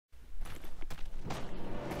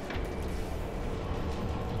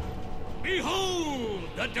Behold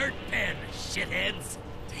the dirt pen, shitheads!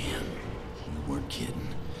 Damn, you weren't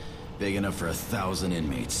kidding. Big enough for 1,000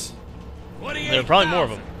 inmates. There are probably more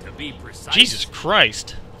of them. To be precise. Jesus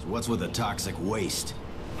Christ. So what's with the toxic waste?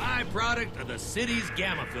 Byproduct of the city's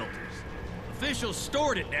gamma filters. Officials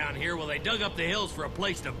stored it down here while they dug up the hills for a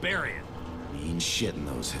place to bury it. Mean shit in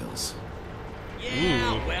those hills.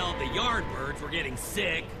 Yeah, Ooh. well, the yardbirds were getting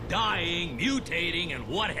sick, dying, mutating, and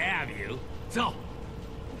what have you. So,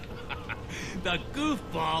 the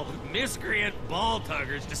goofball, miscreant ball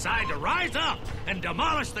tuggers decide to rise up and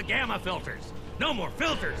demolish the gamma filters. No more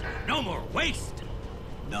filters, no more waste.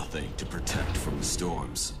 Nothing to protect from the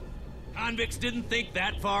storms. Convicts didn't think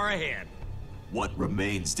that far ahead. What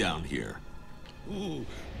remains down here? Ooh,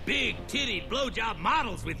 big-titted blowjob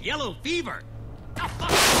models with yellow fever. The fuck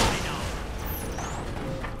do I know?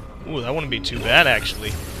 Ooh, that wouldn't be too bad,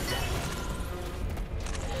 actually.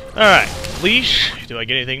 Alright, leash. Do I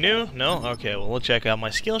get anything new? No? Okay, well, we'll check out my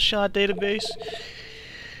skill shot database.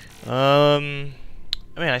 Man,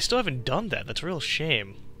 I still haven't done that. That's a real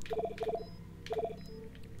shame.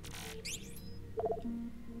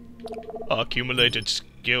 Accumulated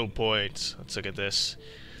skill points. Let's look at this.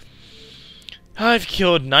 I've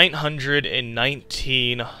killed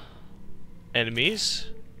 919 enemies.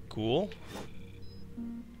 Cool.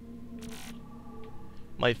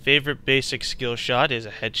 My favorite basic skill shot is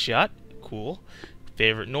a headshot. Cool.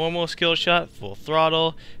 Favorite normal skill shot, full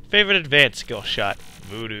throttle. Favorite advanced skill shot,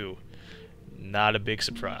 voodoo. Not a big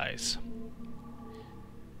surprise.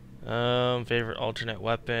 Favorite alternate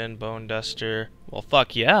weapon, bone duster. Well,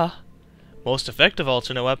 fuck yeah. Most effective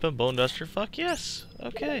alternate weapon, bone duster. Fuck yes.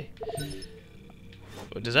 Okay.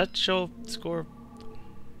 Does that show score?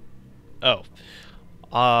 Oh.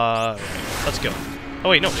 Let's go. Oh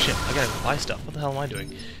wait, no, shit. I gotta buy stuff. What the hell am I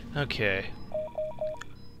doing? Okay.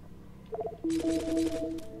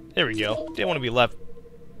 There we go. Didn't want to be left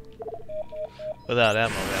without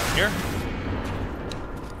ammo down here.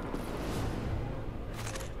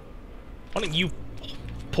 Why don't you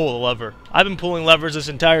pull the lever? I've been pulling levers this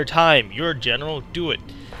entire time. You're a general. Do it.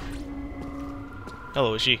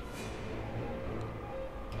 Hello, is she?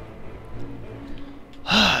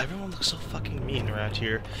 Everyone looks so fucking mean around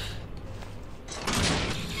here.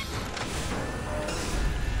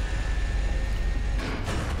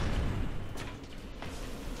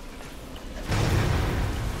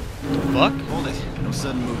 Fuck? Hold it. No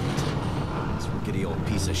sudden movement. This rickety old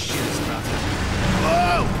piece of shit is about to...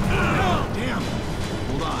 Whoa! Oh, damn!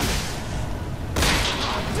 Hold on.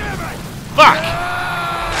 Oh, damn it! Fuck!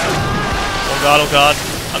 Oh god, oh god.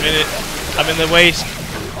 I'm in it. I'm in the waste.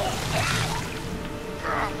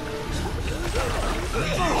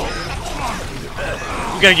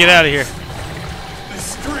 We gotta get out of here.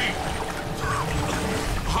 This stream!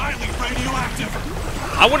 Highly radioactive!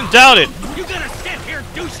 I wouldn't doubt it. You gonna sit here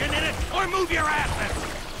douching in it, or move your asses?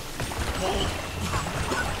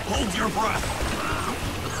 Hold your breath!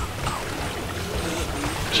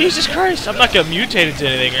 Jesus Christ, I'm not gonna mutate into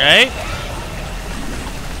anything, right?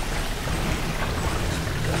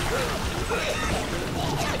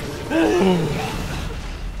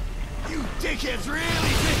 You dickheads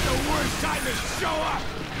really picked the worst time to show up!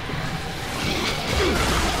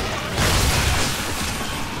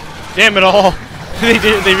 Damn it all. They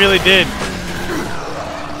did, they really did.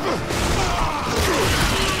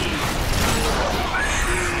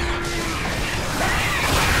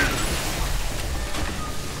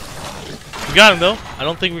 We got him though. I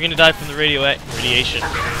don't think we're gonna die from the radiation.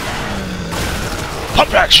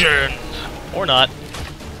 Pump action! Or not.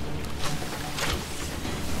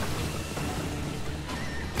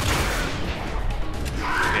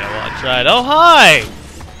 Yeah, well, I tried. Oh, hi!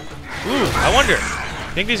 Ooh, I wonder.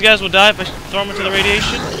 Think these guys will die if I throw them into the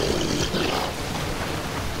radiation?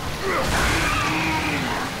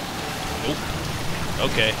 Nope.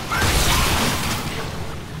 Okay.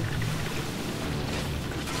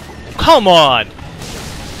 Come on!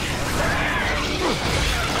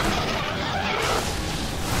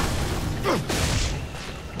 Ooh,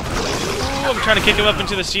 I'm trying to kick him up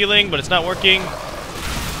into the ceiling, but it's not working.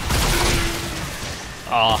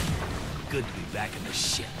 Aw. Good to be back in the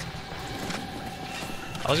shit.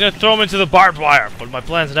 I was gonna throw him into the barbed wire, but my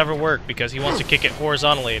plans never work because he wants to kick it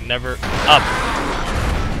horizontally and never up.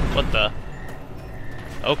 What the?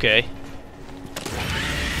 Okay.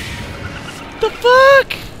 The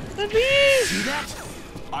fuck? See that?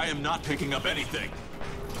 I am not picking up anything.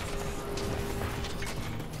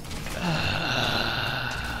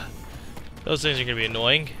 Those things are gonna be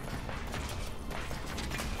annoying.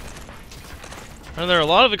 And there are a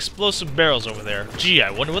lot of explosive barrels over there. Gee,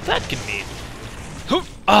 I wonder what that could mean.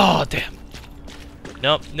 Oh, damn.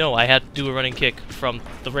 Nope, no, I had to do a running kick from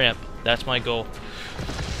the ramp. That's my goal.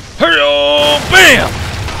 Hurry-oh! Bam!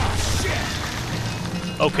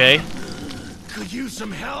 Okay. Could use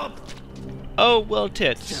some help. Oh, well,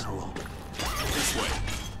 tits. General, this way.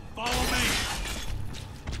 Follow me.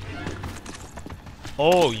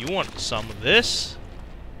 Oh, you want some of this?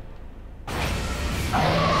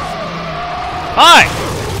 Hi!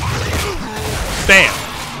 Bam!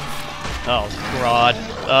 Oh, God.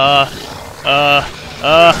 Ha!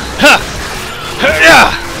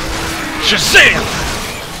 Yeah! Shazam!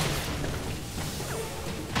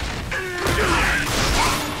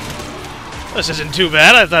 This isn't too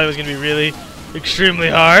bad. I thought it was gonna be really extremely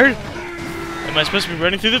hard. Am I supposed to be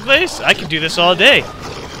running through the place? I can do this all day.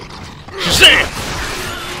 Shazam!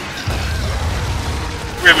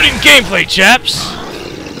 Riveting gameplay, chaps!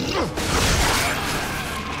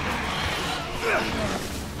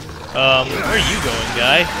 Where are you going,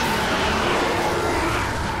 guy?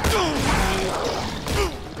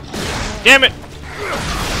 Damn it!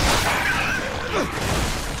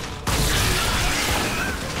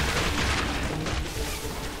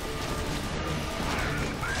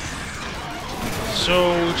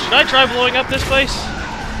 So, should I try blowing up this place?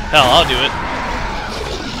 Hell, I'll do it.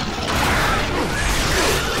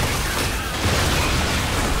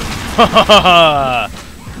 Ha ha ha ha!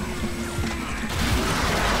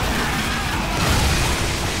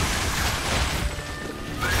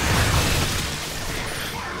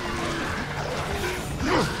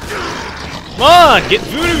 Come on, get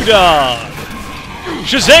Voodoo Dog!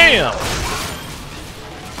 Shazam!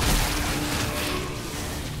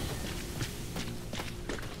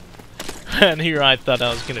 And here I thought I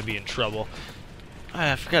was gonna be in trouble.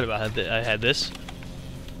 I forgot about I had this.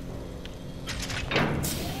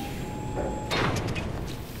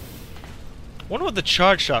 Wonder what the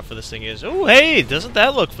charge shot for this thing is. Oh, hey, doesn't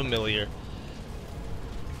that look familiar?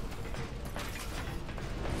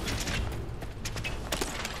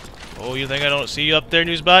 Oh, you think I don't see you up there,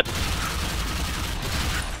 Newsbot?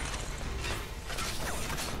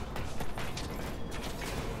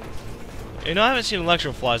 You know, I haven't seen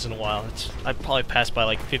electroflies in a while. I probably passed by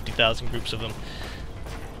like 50,000 groups of them.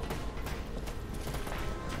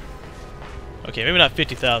 Okay, maybe not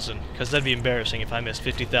 50,000, because that'd be embarrassing if I missed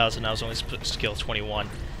 50,000. I was only skill 21.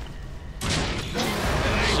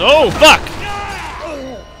 So, fuck!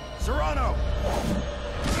 Serrano!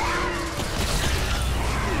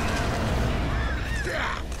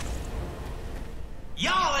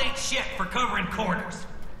 Y'all ain't shit for covering corners.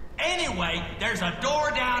 Anyway, there's a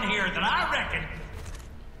door down here that I reckon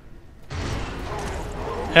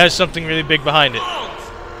has something really big behind it.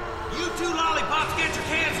 Folks, you two lollipops, get your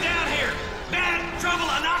cans down here. Bad trouble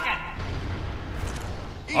a knocking.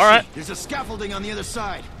 All right. There's a scaffolding on the other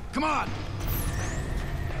side. Come on.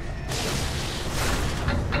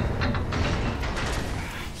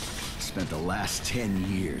 Spent the last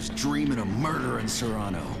 10 years dreaming of murdering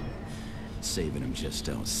Serrano. Saving him just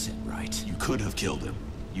don't sit right. You could have killed him.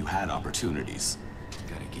 You had opportunities.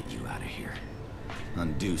 Gotta get you out of here.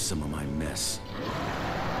 Undo some of my mess.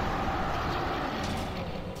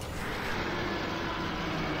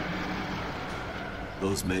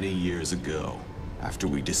 Those many years ago, after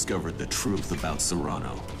we discovered the truth about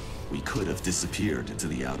Serrano, we could have disappeared into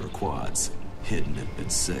the outer quads, hidden and been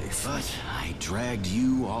safe. But I dragged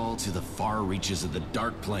you all to the far reaches of the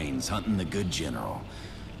Dark Plains, hunting the good general.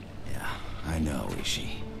 Yeah, I know,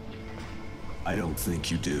 Ishii. I don't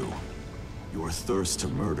think you do. Your thirst to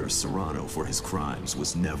murder Serrano for his crimes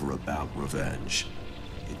was never about revenge.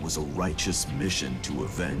 It was a righteous mission to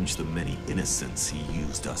avenge the many innocents he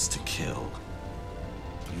used us to kill.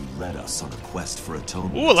 You led us on a quest for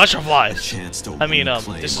atonement. Ooh, electroflies! A chance to I mean,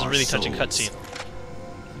 reclaim this is a our really touching souls. cutscene.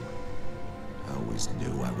 I always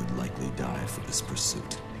knew I would likely die for this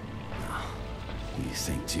pursuit. You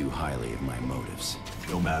think too highly of my motives.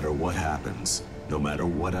 No matter what happens, no matter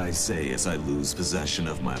what I say as I lose possession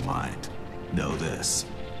of my mind, know this.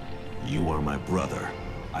 You are my brother.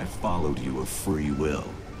 I followed you of free will.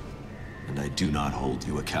 And I do not hold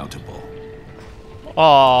you accountable.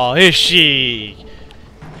 Aw, Ishii!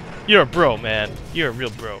 You're a bro, man. You're a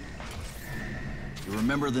real bro. You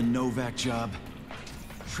remember the Novak job?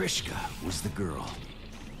 Trishka was the girl.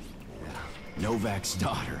 Yeah, Novak's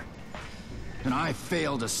daughter. And I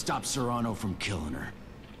failed to stop Serrano from killing her.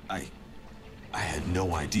 I had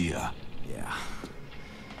no idea. Yeah.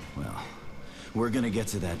 Well, we're gonna get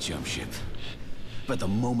to that jump ship. But the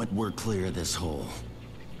moment we're clear of this hole...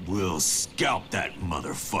 We'll scalp that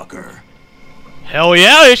motherfucker. Hell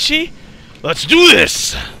yeah, Ishii! Let's do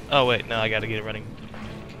this! Oh wait, no, I gotta get a running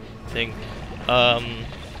thing.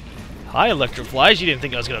 Hi, electroflies. You didn't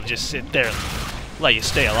think I was gonna just sit there let you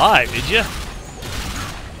stay alive, did you?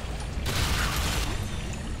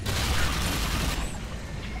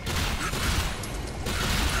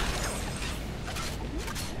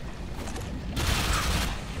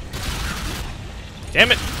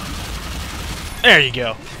 Damn it! There you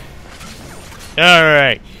go.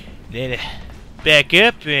 Alright. Then back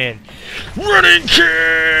up and running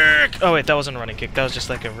kick! Oh wait, that wasn't a running kick. That was just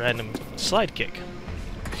like a random slide kick.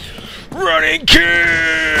 Running kick!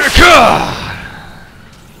 Ah!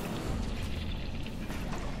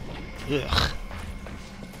 Ugh.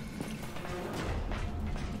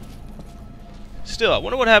 Still, I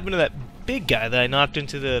wonder what happened to that big guy that I knocked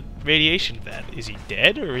into the radiation vat. Is he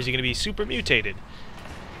dead, or is he going to be super mutated?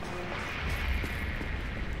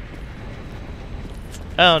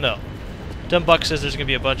 I don't know. Dumbbuck says there's going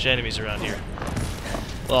to be a bunch of enemies around here.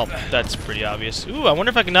 Well, that's pretty obvious. Ooh, I wonder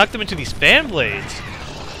if I can knock them into these fan blades.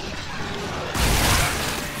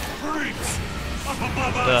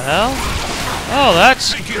 The hell? Oh,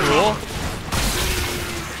 that's cool.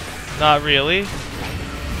 Not really.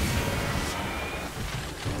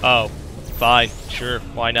 Oh, fine. Sure,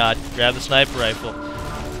 why not? Grab the sniper rifle.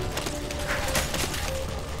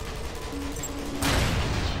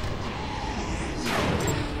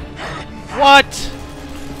 What?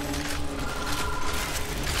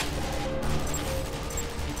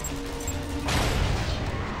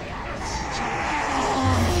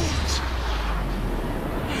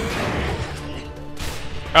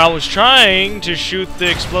 I was trying to shoot the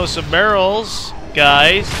explosive barrels,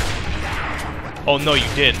 guys. Oh, no, you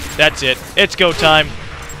didn't. That's it. It's go time.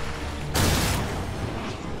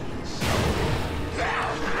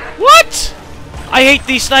 What? I hate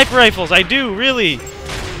these sniper rifles. I do, really.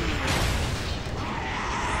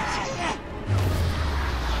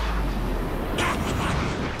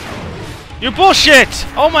 You're bullshit!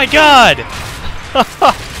 Oh my god!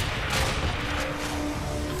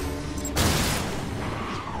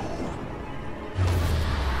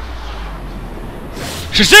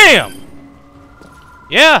 Shazam!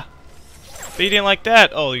 Yeah! But you didn't like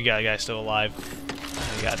that. Oh, you got a guy still alive.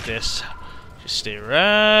 I got this. Just stay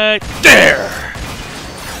right there!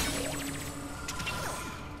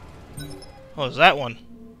 What was that one?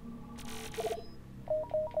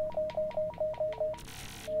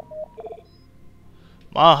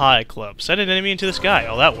 Mahai Club. Send an enemy into the sky.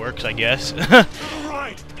 Oh, that works, I guess. To the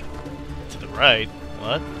right. To the right?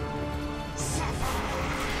 What?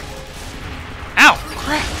 Ow!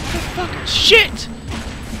 Crap! Motherfucker! Shit!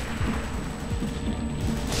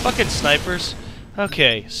 Fucking snipers.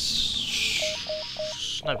 Okay.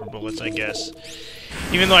 Sniper bullets, I guess.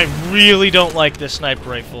 Even though I really don't like this sniper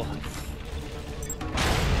rifle.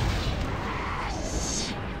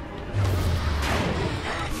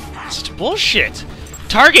 Such bullshit!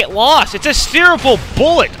 Target lost! It's a steerable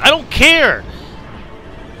bullet! I don't care!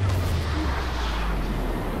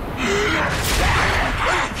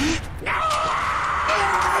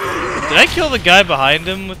 Did I kill the guy behind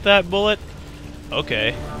him with that bullet?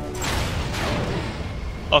 Okay.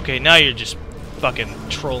 Okay, now you're just fucking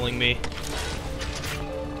trolling me.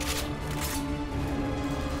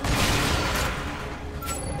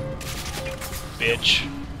 Bitch.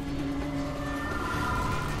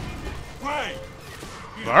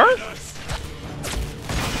 Huh?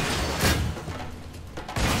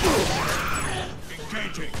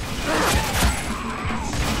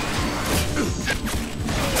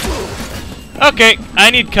 Okay,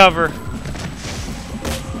 I need cover.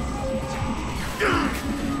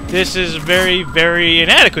 This is very, very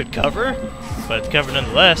inadequate cover, but it's cover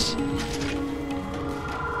nonetheless.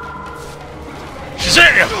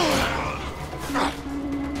 Shazam!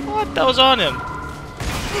 What? That was on him.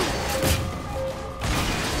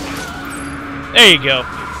 There you go.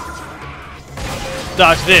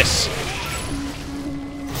 Dodge this.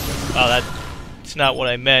 Oh, that's not what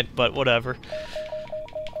I meant, but whatever.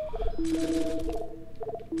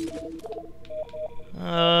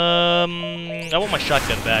 I want my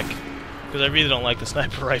shotgun back, because I really don't like the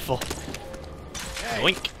sniper rifle. Hey,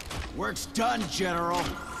 Boink. Work's done, General.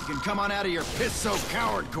 You can come on out of your piss-soaked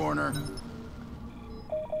coward corner.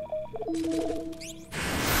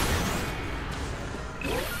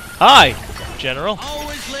 Hi, General.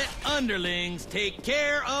 Always let underlings take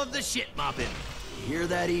care of the shit mopping. Hear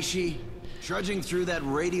that, Ishii? Trudging through that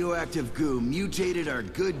radioactive goo mutated our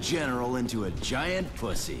good general into a giant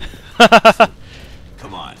pussy.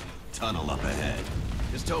 Come on, tunnel up ahead.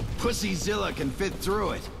 Just hope Pussyzilla can fit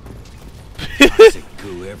through it. Toxic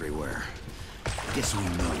goo everywhere. Guess we know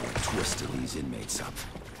what twisted these inmates up.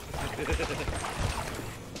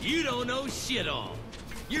 You don't know shit all.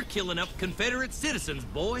 You're killing up Confederate citizens,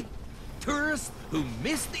 boy. tourists who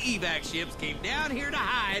missed the evac ships came down here to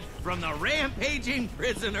hide from the rampaging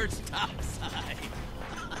prisoners topside.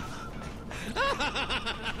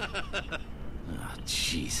 Oh,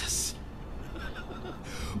 Jesus.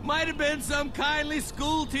 Might have been some kindly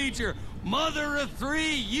school teacher, mother of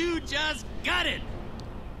 3. You just got it.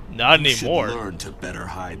 Not You should anymore. learn to better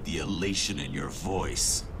hide the elation in your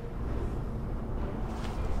voice.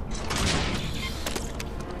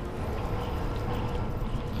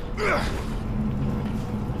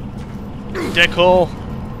 Dickhole.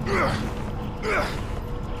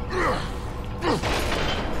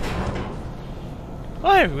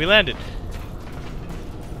 Oh, hey, we landed.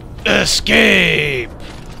 Escape!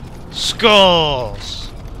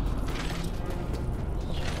 Skulls!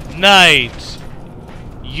 Night!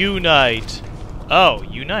 Unite! Oh,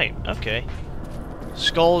 unite. Okay.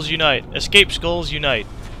 Skulls unite. Escape skulls unite.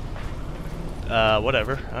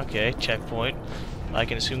 Whatever. Okay, checkpoint. I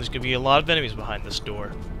can assume there's gonna be a lot of enemies behind this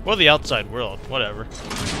door. Or the outside world. Whatever.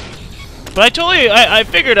 But I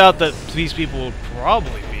figured out that these people would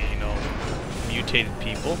probably be, you know, mutated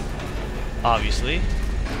people. Obviously.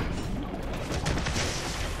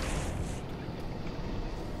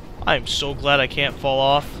 I'm so glad I can't fall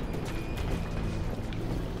off.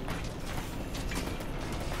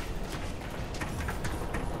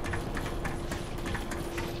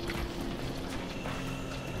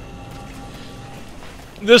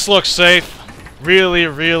 This looks safe. Really,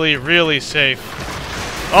 really, really safe.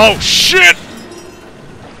 Oh, shit!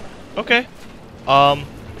 Okay.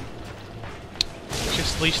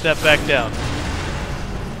 Just leash that back down.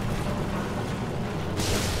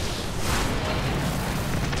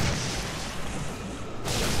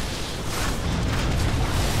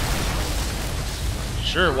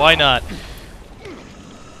 Sure, why not?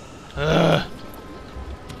 Ugh.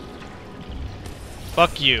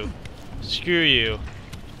 Fuck you. Screw you.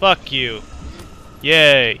 Fuck you.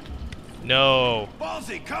 Yay. No.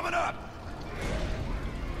 Ballsy, coming up!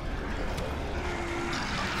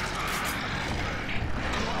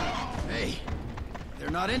 Hey, they're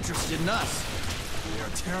not interested in us. They are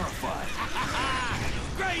terrified.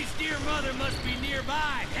 Gray's dear mother must be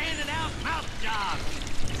nearby, handing out mouth jobs.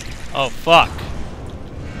 Oh, fuck.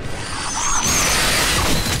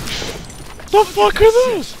 The fuck are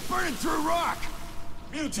those? Burning through rock!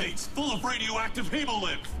 Mutates full of radioactive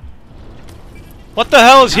hemolymph. What the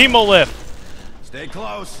hell is Hemolith? Stay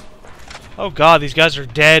close. Oh god, these guys are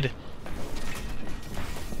dead.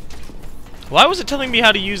 Why was it telling me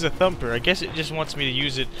how to use a thumper? I guess it just wants me to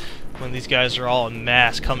use it when these guys are all en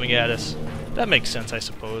masse coming at us. That makes sense, I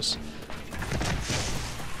suppose.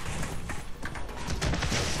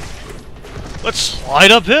 Let's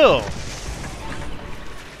slide uphill!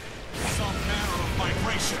 Some manner of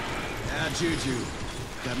vibration. Ah, Juju.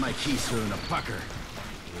 Got my keister in a pucker.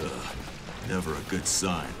 Ugh, never a good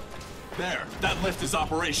sign. There, that lift is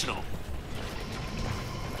operational.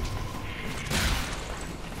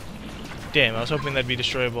 Damn, I was hoping that'd be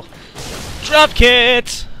destroyable. Drop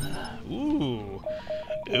kit! Ooh.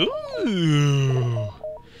 Ooh.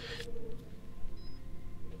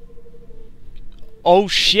 Oh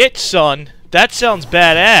shit, son. That sounds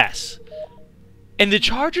badass. And the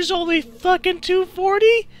charger's only fucking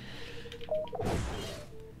 240?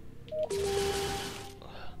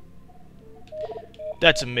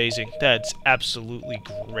 That's amazing. That's absolutely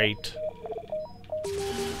great.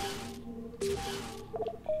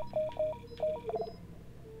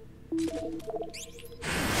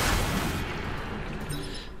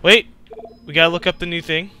 Wait, we gotta look up the new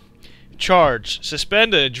thing. Charge.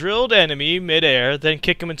 Suspend a drilled enemy mid-air, then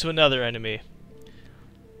kick him into another enemy.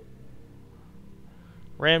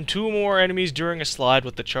 Ram 2 more enemies during a slide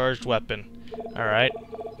with the charged weapon. Alright.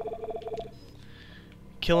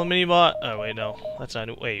 Kill a mini-boss. Oh, wait, no. That's not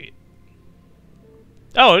it. Wait.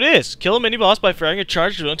 Oh, it is! Kill a mini-boss by firing a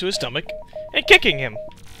charged drill into his stomach and kicking him.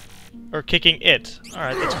 Or kicking it.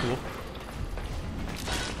 Alright, that's cool.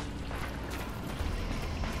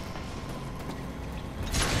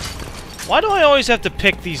 Why do I always have to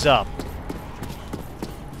pick these up?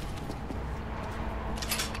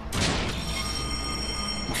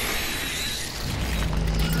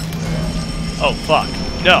 Oh, fuck.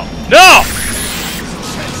 No. No!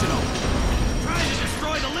 Trying to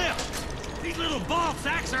destroy the lift. These little ball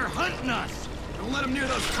sacks are hunting us. Don't let them near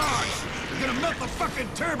those cars. They're gonna melt the fucking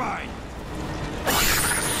turbine.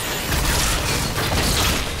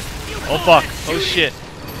 Oh, fuck. Oh, shit.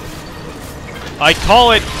 I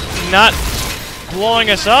call it not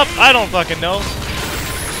blowing us up? I don't fucking know.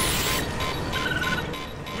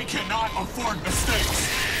 We cannot afford mistakes.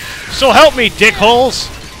 So help me, dickholes!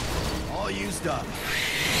 All used up.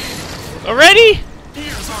 Already?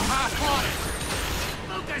 Here's our half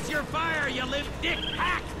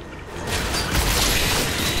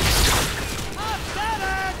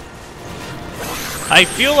I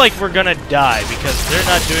feel like we're gonna die because they're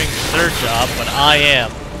not doing their job, but I am.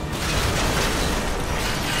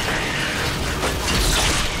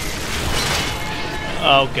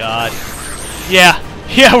 Oh god. Yeah,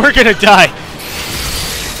 we're gonna die.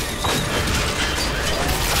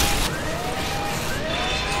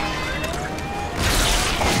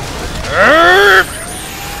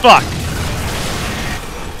 Fuck.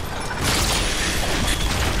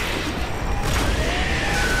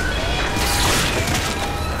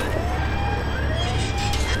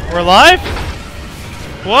 We're alive?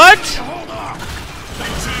 What? Hold on!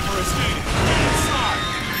 That chamber is needed. Inside!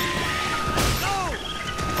 No!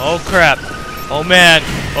 Oh crap. Oh man.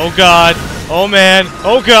 Oh god. Oh man.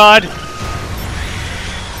 Oh god.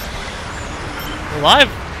 We're alive?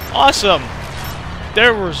 Awesome.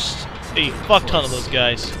 There was a fuck ton of those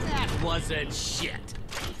guys. That wasn't shit.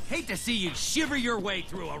 Hate to see you shiver your way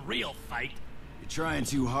through a real fight. You're trying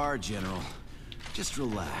too hard, General. Just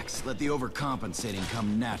relax. Let the overcompensating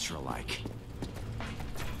come natural-like.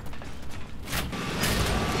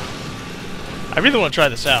 I really want to try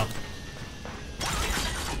this out.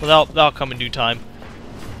 Well, that'll come in due time.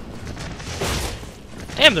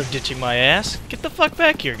 Damn, they're ditching my ass. Get the fuck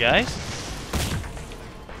back here, guys.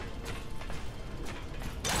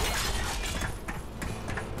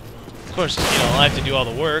 Of course, you know, I have to do all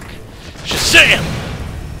the work. Shazam!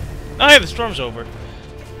 Oh, hey, the storm's over.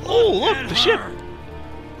 Oh, look, the ship.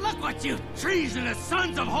 Look what you treasonous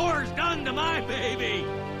sons of whores done to my baby!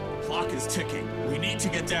 Clock is ticking. We need to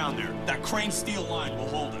get down there. That crane steel line will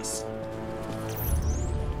hold us.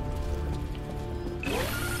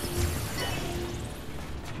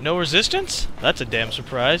 No resistance? That's a damn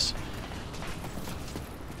surprise.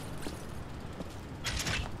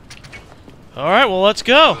 Alright, well, let's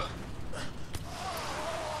go.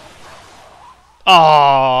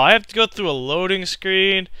 Oh, I have to go through a loading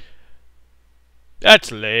screen.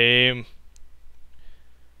 That's lame.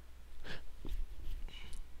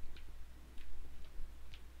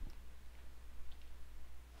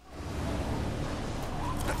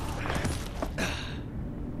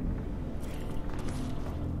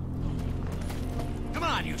 Come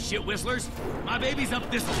on, you shit whistlers. My baby's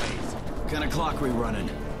up this ways. What kind of clock we running?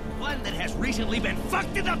 One that has recently been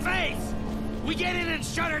fucked in the face! We get in and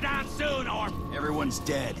shut her down soon, or... Everyone's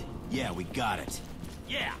dead. Yeah, we got it.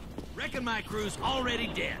 Yeah, reckon my crew's already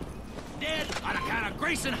dead. Dead on account of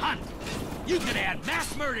Grayson Hunt. You could add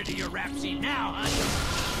mass murder to your rap sheet now,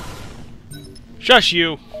 Hunt. Shush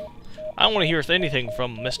you. I don't want to hear anything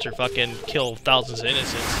from Mr. Fucking Kill Thousands of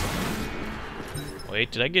Innocents.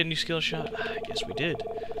 Wait, did I get a new skill shot? I guess we did.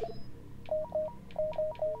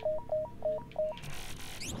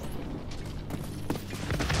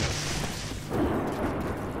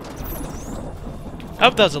 I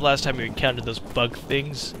hope that was the last time we encountered those bug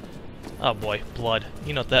things. Oh boy, blood.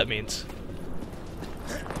 You know what that means.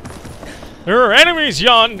 There are enemies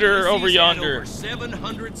yonder, over yonder. Over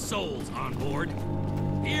 700 souls on board.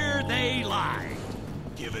 Here they lie.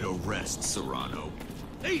 Give it a rest, Serrano.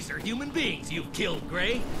 These are human beings you've killed,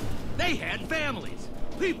 Gray. They had families,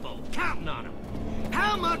 people counting on them.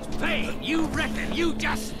 How much pain you reckon you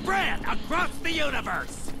just spread across the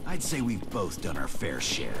universe? I'd say we've both done our fair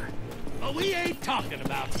share. But we ain't talking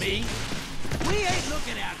about me. We ain't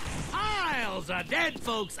looking at piles of dead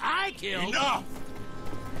folks I killed. Enough!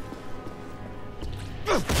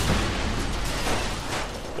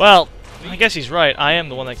 Well, I guess he's right. I am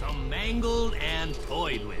the one that... Some mangled and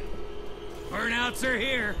toyed with. Burnouts are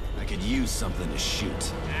here. I could use something to shoot.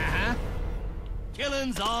 Uh-huh.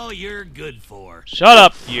 Killing's all you're good for. Shut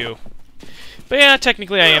up, you. But yeah,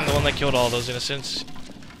 technically I am the one that killed all those innocents.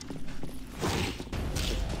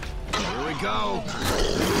 Here we go.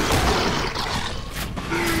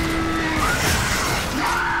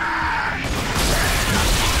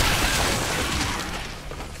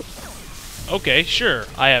 Okay, sure.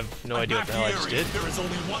 I have no idea what the hell I just did. There is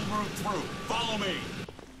only one route through. Follow me.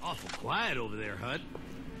 Awful quiet over there, Hunt.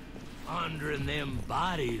 Pondering them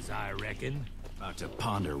bodies, I reckon. About to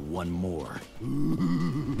ponder one more.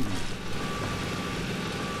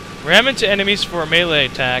 Ram into enemies for a melee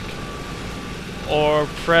attack. Or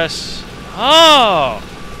press... Oh!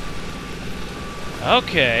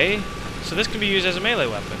 Okay. So this can be used as a melee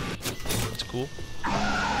weapon. That's cool.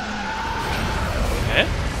 Okay.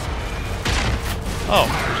 Oh,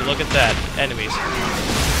 would you look at that. Enemies.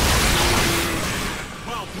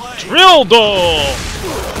 Well played. Drill doll!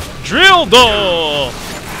 Drill doll!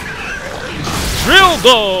 Drill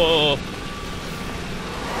doll!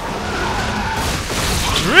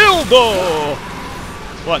 Drill doll!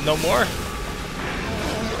 What, no more?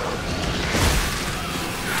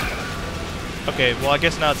 Okay, well I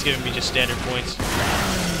guess now it's giving me just standard points.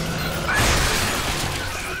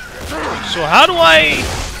 So how do I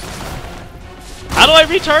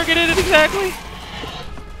retarget it exactly?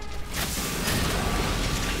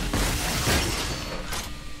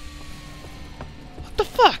 What the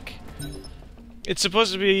fuck? It's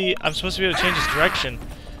supposed to be, I'm supposed to be able to change its direction,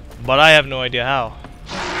 but I have no idea how.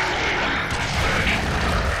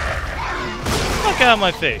 Fuck out of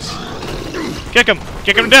my face. Kick him!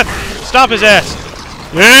 Kick him to death! Stop his ass!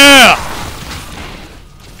 Yeah!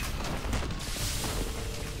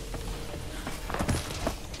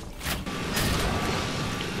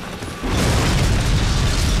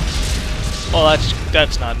 Oh,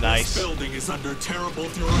 that's not nice. This building is under terrible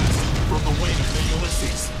duress from the weight of the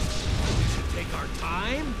Ulysses. We should take our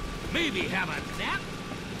time. Maybe have a nap.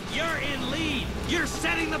 You're in lead. You're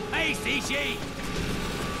setting the pace, Ishii.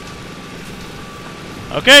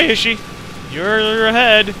 Okay, Ishii. You're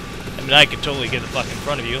ahead. I mean, I could totally get the fuck in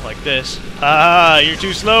front of you like this. Ah, you're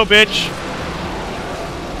too slow, bitch.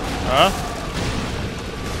 Huh?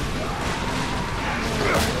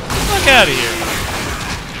 Fuck out of here.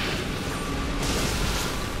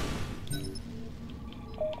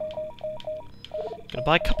 Gonna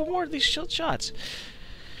buy a couple more of these shield shots.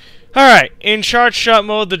 Alright, in charge shot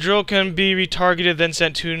mode, the drill can be retargeted, then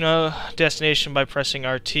sent to a destination by pressing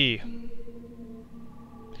RT.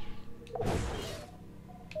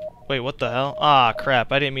 Wait, what the hell? Ah,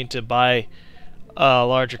 crap, I didn't mean to buy a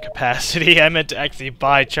larger capacity. I meant to actually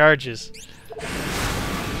buy charges.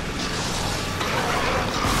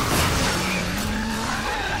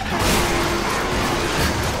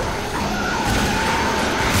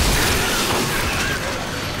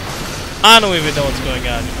 I don't even know what's going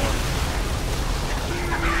on anymore.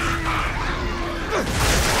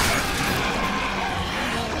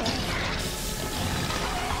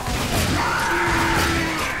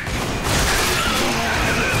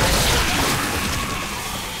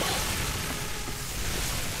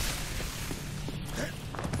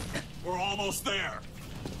 We're almost there.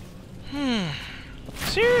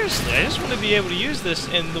 Seriously, I just want to be able to use this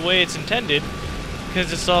in the way it's intended.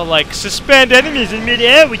 Because it's all like, suspend enemies in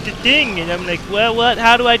midair with the thing, and I'm like, well, what?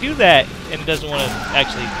 How do I do that? And it doesn't want to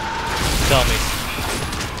actually tell me.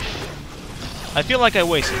 I feel like I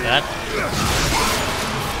wasted that.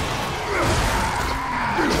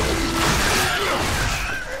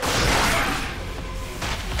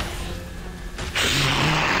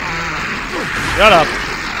 Shut up.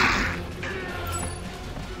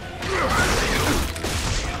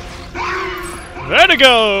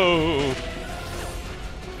 Vertigo!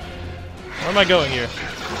 Where am I going here?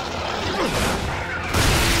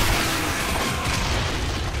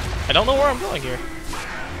 I don't know where I'm going here.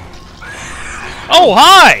 Oh,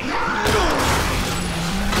 hi!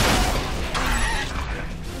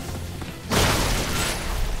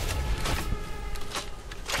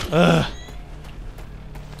 Ugh.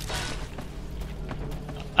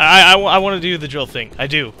 I want to do the drill thing. I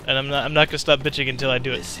do, and I'm not gonna stop bitching until I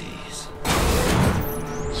do it.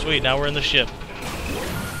 Sweet, now we're in the ship.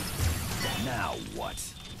 Now what?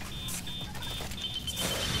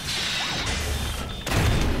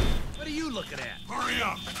 What are you looking at? Hurry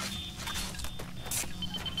up!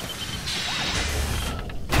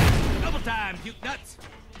 Double time, you nuts.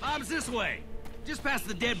 Bombs this way. Just past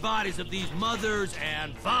the dead bodies of these mothers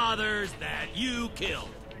and fathers that you killed.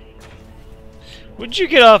 Would you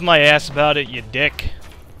get off my ass about it, you dick?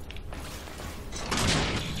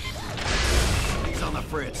 He's on the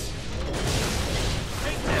fritz.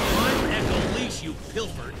 Take that one echo leash you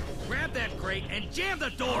pilfered. Grab that crate and jam the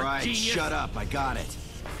door, All right, genius. shut up. I got it.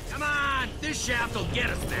 Come on, this shaft will get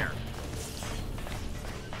us there.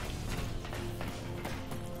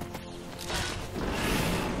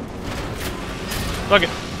 Fuck it.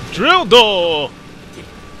 Drill door!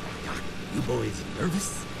 You boys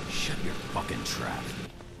nervous? Shut your fucking trap.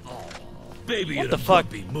 Oh, baby What in the a fuck?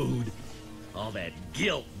 grumpy mood. All that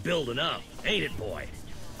guilt building up, ain't it, boy?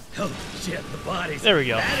 Oh shit, the bodies. There we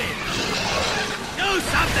go. That is. Do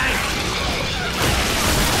something!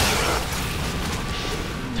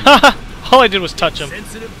 Haha! All I did was touch him.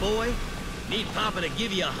 Sensitive boy? Need Papa to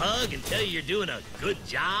give you a hug and tell you you're doing a good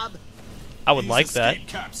job? I would These like that. escape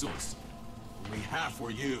capsules. Only half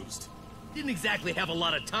were used. Didn't exactly have a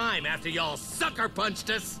lot of time after y'all sucker punched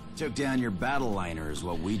us. Took down your battle liner is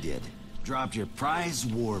what we did. Dropped your prize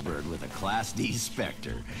warbird with a Class D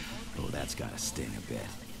Spectre. Oh, that's gotta sting a bit.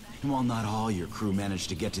 And while not all your crew managed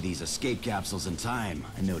to get to these escape capsules in time,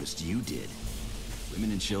 I noticed you did.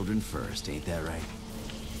 Women and children first, ain't that right?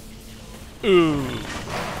 Ooh.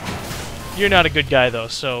 You're not a good guy, though,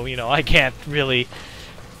 so, you know, I can't really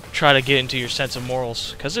try to get into your sense of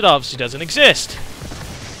morals, because it obviously doesn't exist.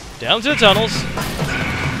 Down to the tunnels.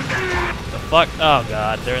 The fuck? Oh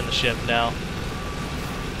god, they're in the ship now.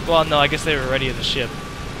 Well, no, I guess they were already in the ship.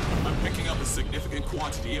 I'm picking up a significant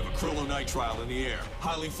quantity of acrylonitrile in the air.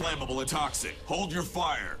 Highly flammable and toxic. Hold your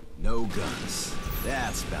fire. No guns.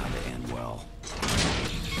 That's bound to end well.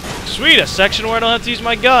 Sweet, a section where I don't have to use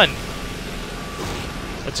my gun.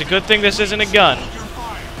 It's a good thing this isn't a gun. Hold your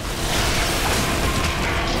fire.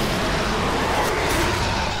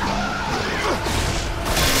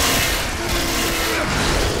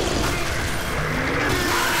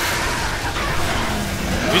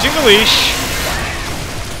 Using the leash.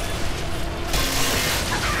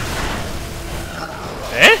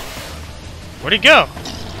 Eh? Where'd he go?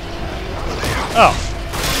 Oh.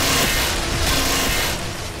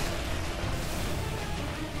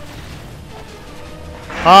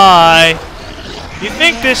 Hi. You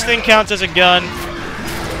think this thing counts as a gun?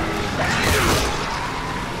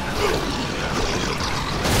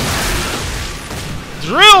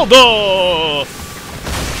 Drill door!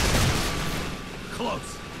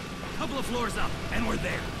 Close. Couple of floors up, and we're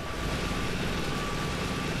there.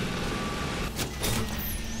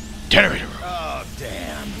 Generator room. Oh,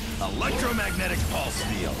 damn. Electromagnetic pulse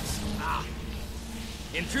fields. Ah.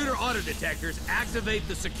 Intruder auto detectors activate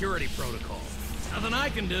the security protocol. Nothing I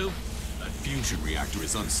can do. That fusion reactor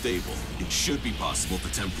is unstable. It should be possible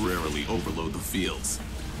to temporarily overload the fields.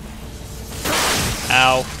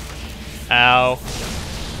 Ow. Ow.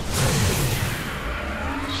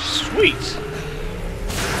 Sweet.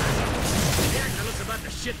 The reactor looks about to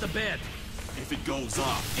shit the bed. If it goes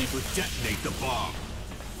off, it would detonate the bomb.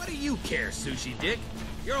 What do you care, Sushi Dick?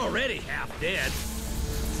 You're already half dead.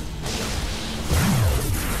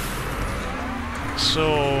 So,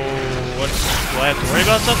 what? Do I have to worry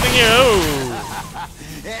about something here? Oh!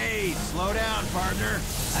 Hey, slow down, partner.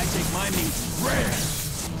 I take my meat rare.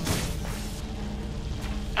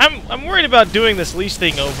 I'm worried about doing this leash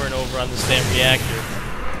thing over and over on this damn reactor.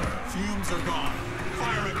 Fumes are gone.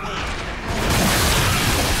 Fire at will.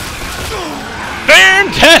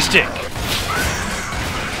 Fantastic!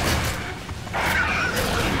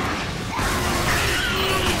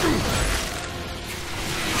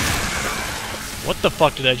 What the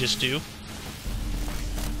fuck did I just do?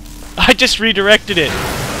 I just redirected it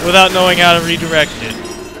without knowing how to redirect it.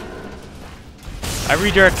 I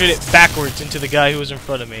redirected it backwards into the guy who was in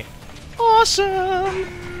front of me. Awesome!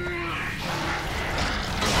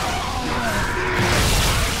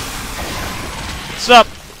 What's up?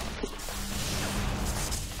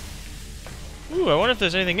 Ooh, I wonder if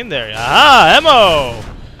there's anything in there. Aha! Ammo!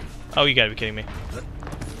 Oh, you gotta be kidding me.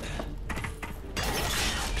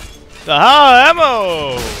 Aha!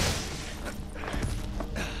 Ammo!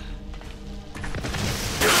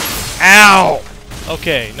 Ow!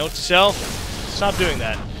 Okay, note to self. Stop doing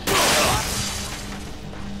that.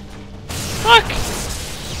 Fuck!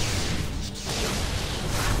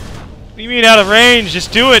 What do you mean out of range?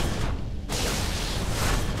 Just do it!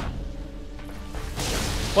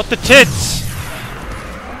 What the tits?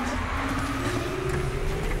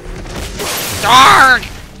 Dark!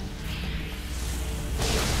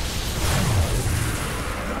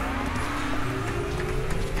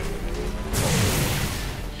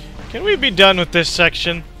 Can we be done with this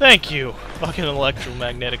section? Thank you. Fucking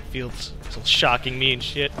electromagnetic fields. So shocking me and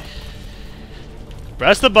shit.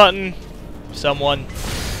 Press the button. Someone.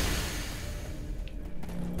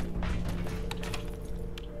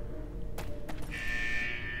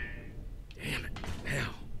 Damn it.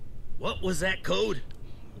 Now, what was that code?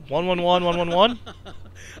 111-111?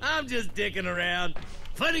 I'm just dicking around.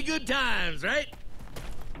 Funny good times, right?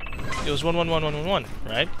 It was 111-111,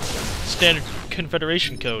 right? Standard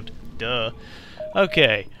Confederation code. Duh.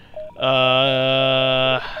 Okay.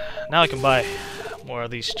 Now I can buy more of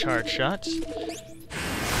these charge shots.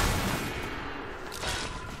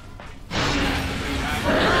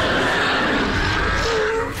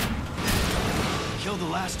 Kill the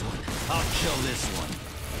last one. I'll kill this one.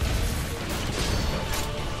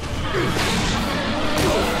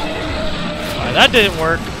 Alright, that didn't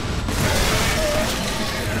work.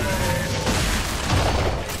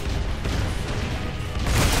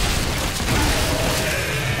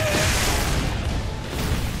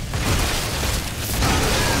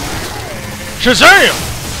 Shazam!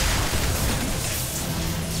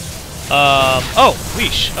 Oh,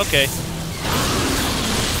 leash. Okay.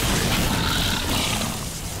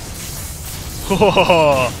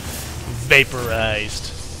 Oh,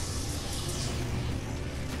 vaporized.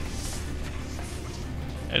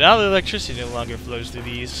 And now the electricity no longer flows through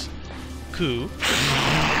these. Cool.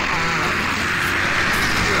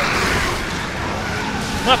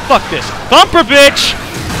 Ah, fuck this. Bumper, bitch!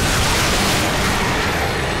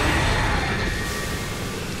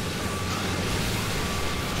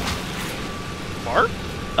 Bart?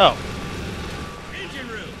 Oh. Engine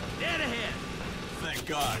room, dead ahead. Thank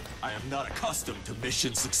God, I am not accustomed to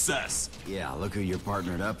mission success. Yeah, look who you're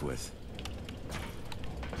partnered up with.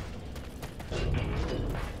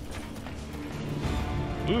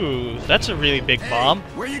 Ooh, that's a really big bomb.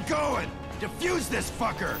 Where you going? Defuse this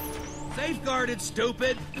fucker! Safeguarded,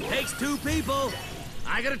 stupid. Takes two people.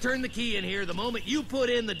 I gotta turn the key in here the moment you put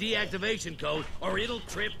in the deactivation code, or it'll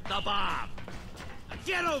trip the bomb.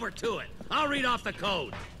 Get over to it. I'll read off the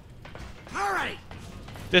code. All right.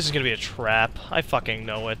 This is gonna be a trap. I fucking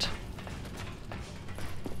know it.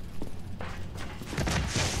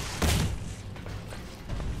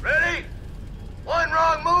 Ready? One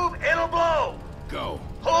wrong move, it'll blow. Go.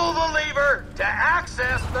 Pull the lever to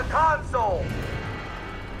access the console.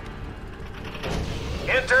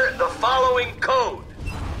 Enter the following code.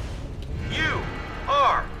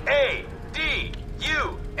 URADUMBTIT.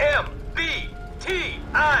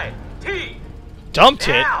 Dumped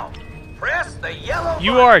it? Now, press the yellow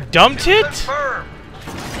You button are dumped to it? confirm.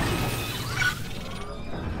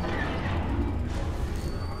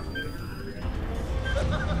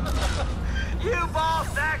 You ball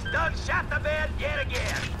sacks done shot the bed yet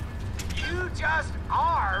again. You just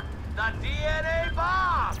armed the DNA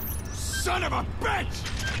bomb. Son of a bitch!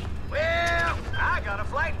 Well, I got a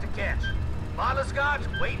flight to catch. Bottle of scotch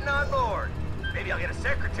waiting on board. Maybe I'll get a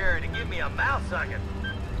secretary to give me a mouth sucking.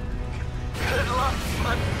 Good luck,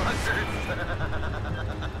 motherfuckers.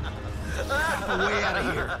 Way out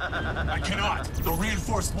of here. I cannot. The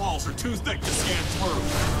reinforced walls are too thick to scan through.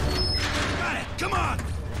 Got it! Come on!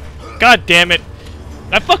 God damn it.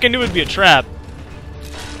 I fucking knew it'd be a trap.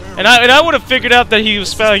 And I would have figured out that he was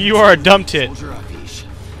spelling you are a dumb tit. Soldier up, Ish.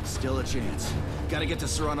 Still a chance. Gotta get to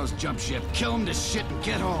Serrano's jump ship, kill him to shit, and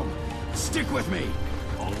get home. Stick with me.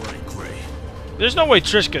 All right, Gray. There's no way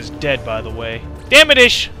Trishka's dead, by the way. Damn it,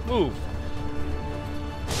 Ish! Move.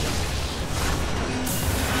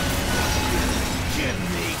 Kidding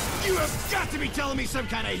me? You have got to be telling me some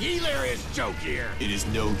kind of hilarious joke here. It is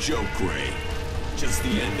no joke, Gray. Just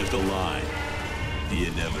the end of the line. The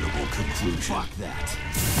inevitable conclusion. Fuck that.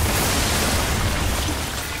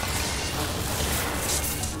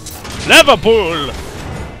 Liverpool!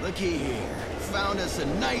 Looky here. Found us a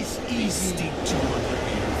nice, easy... Steep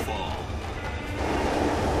 200-meter fall.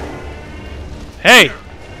 Hey!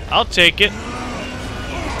 I'll take it.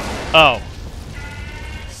 Oh.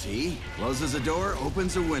 See? Closes a door,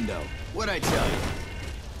 opens a window. What'd I tell you?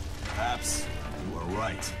 Perhaps you are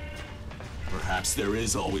right. Perhaps there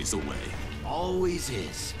is always a way. Always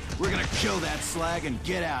is. We're gonna kill that slag and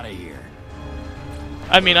get out of here.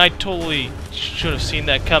 I mean, I totally should have seen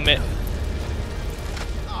that coming.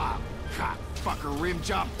 Ah, cockfucker rim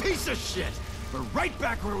job piece of shit! We're right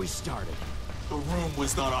back where we started. The room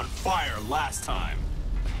was not on fire last time.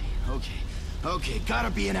 Okay,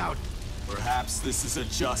 gotta be an out. Perhaps this is a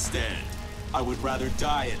just end. I would rather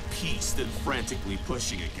die at peace than frantically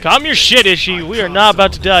pushing against... Calm your shit, Ishi. We are not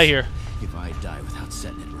about to die here. If I die without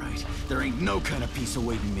setting it right, there ain't no kind of peace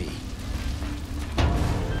awaiting me.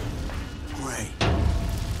 Gray.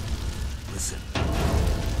 Listen.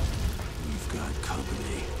 We've got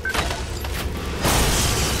company.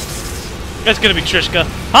 That's gonna be Trishka.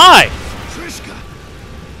 Hi! Trishka!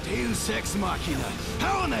 Deus Ex Machina.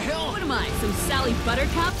 How in the hell? What am I, some Sally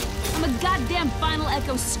Buttercup? I'm a goddamn Final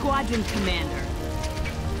Echo Squadron commander.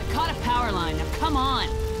 I caught a power line, now come on.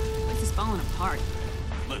 This is falling apart.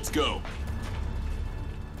 Let's go.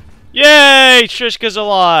 Yay! Trishka's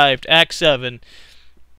alive. Act 7.